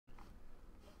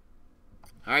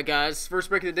All right, guys. First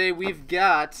break of the day, we've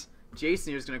got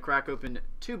Jason who's going to crack open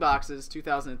 2 boxes,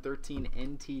 2013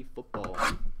 NT Football.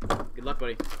 Good luck,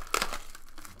 buddy.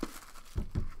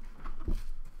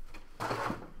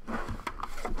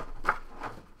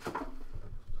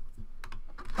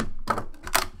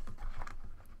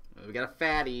 We got a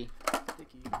fatty.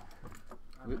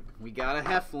 We got a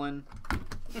Heflin.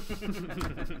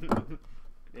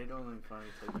 They don't look funny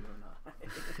till you don't know.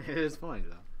 It is funny,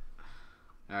 though.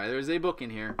 All right, there's a book in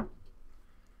here.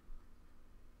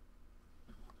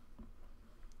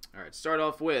 All right, start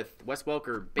off with Wes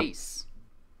Welker base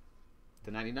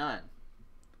 /99.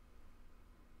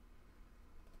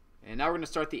 And now we're going to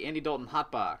start the Andy Dalton Hot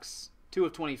Box. 2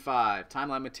 of 25,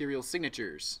 Timeline Material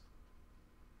Signatures.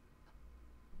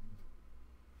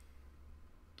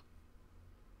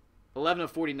 /11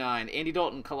 of 49, Andy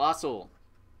Dalton Colossal.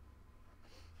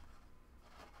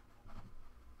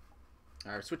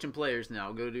 All right, switching players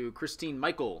now. We'll go to Christine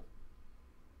Michael.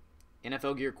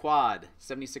 NFL Gear Quad,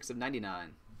 76 of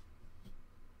 99.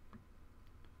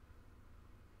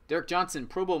 Derek Johnson,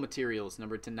 Pro Bowl Materials,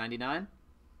 numbered to 99.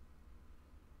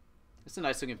 It's a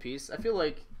nice looking piece. I feel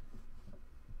like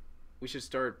we should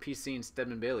start PCing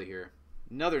Stedman Bailey here.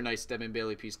 Another nice Stedman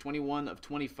Bailey piece, 21 of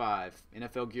 25.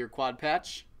 NFL Gear Quad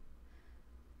Patch.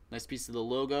 Nice piece of the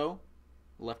logo,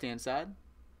 left-hand side.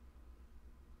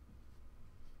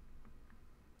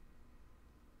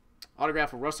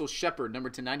 Autograph of Russell Shepard,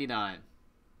 numbered to 99.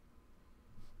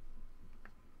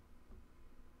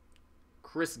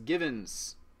 Chris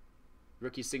Givens,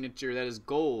 rookie signature, that is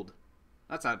gold.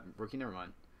 That's not rookie, never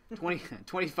mind.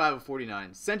 25 of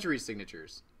 49. Century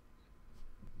signatures.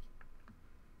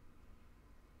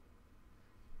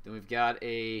 Then we've got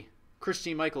a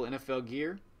Christine Michael NFL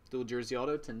Gear, dual jersey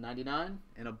auto to 99.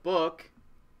 And a book,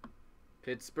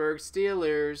 Pittsburgh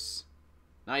Steelers.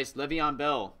 Nice, Le'Veon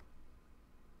Bell.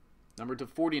 Numbered to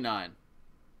 49.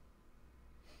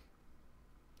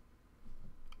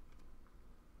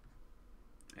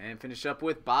 And finish up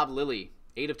with Bob Lilly,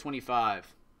 8 of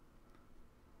 25.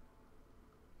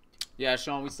 Yeah,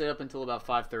 Sean, we stay up until about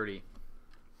 5:30.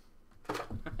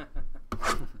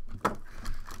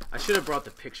 I should have brought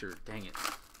the picture. Dang it.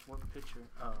 What picture?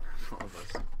 Oh. All of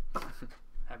us.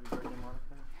 Happy birthday,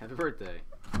 Monica. Happy birthday.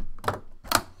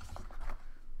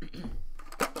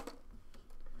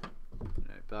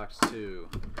 Alright, box 2.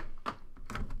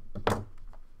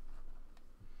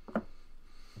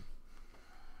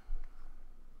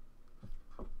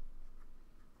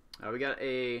 We got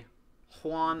a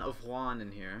Juan of Juan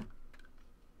in here.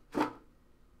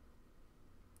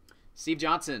 Steve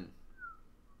Johnson,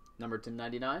 numbered to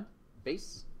 99,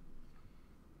 base.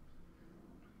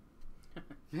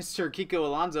 Mr. Kiko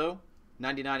Alonso,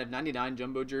 99 of 99,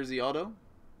 jumbo jersey auto.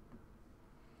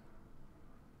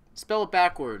 Spell it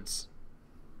backwards.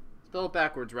 Spell it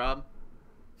backwards, Rob.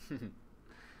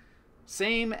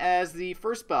 Same as the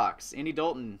first box. Andy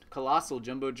Dalton, Colossal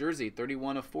jumbo jersey,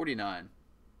 31 of 49.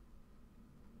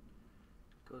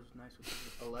 Goes nice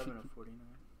with 11 of 49.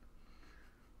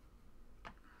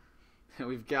 And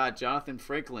we've got Jonathan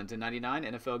Franklin to 99,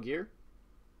 NFL Gear.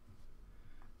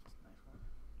 That's a nice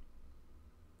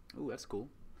one. Ooh, that's cool.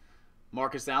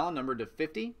 Marcus Allen, numbered to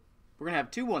 50. We're going to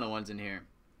have 2 101s in here.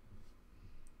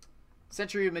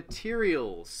 Century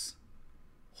Materials.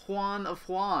 Juan of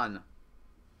Juan.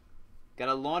 Got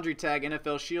a laundry tag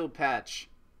NFL Shield patch.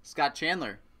 Scott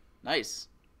Chandler. Nice.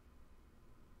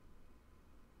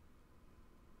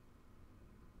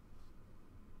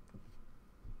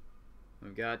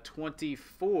 We've got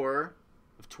 24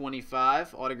 of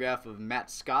 25. Autograph of Matt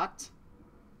Scott.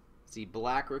 It's the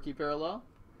black rookie parallel.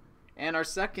 And our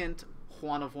second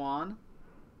Juan of Juan.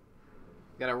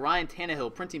 Got a Ryan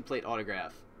Tannehill printing plate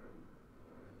autograph.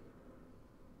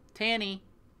 Tanny.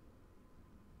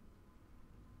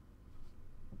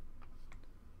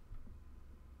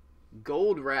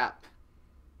 Gold wrap.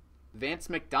 Vance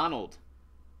McDonald.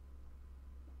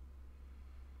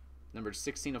 Numbered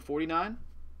 16 of 49.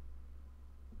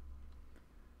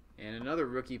 And another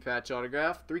rookie patch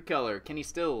autograph. 3-color. Kenny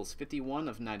Stills. 51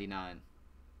 of 99.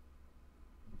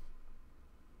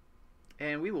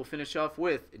 And we will finish off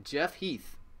with Jeff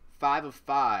Heath. 5 of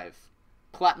 5.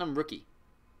 Platinum rookie.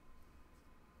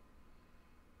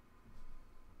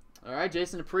 Alright,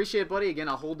 Jason. Appreciate it, buddy. Again,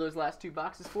 I'll hold those last 2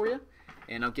 boxes for you.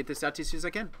 And I'll get this out to you as soon as I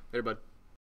can. Later, bud.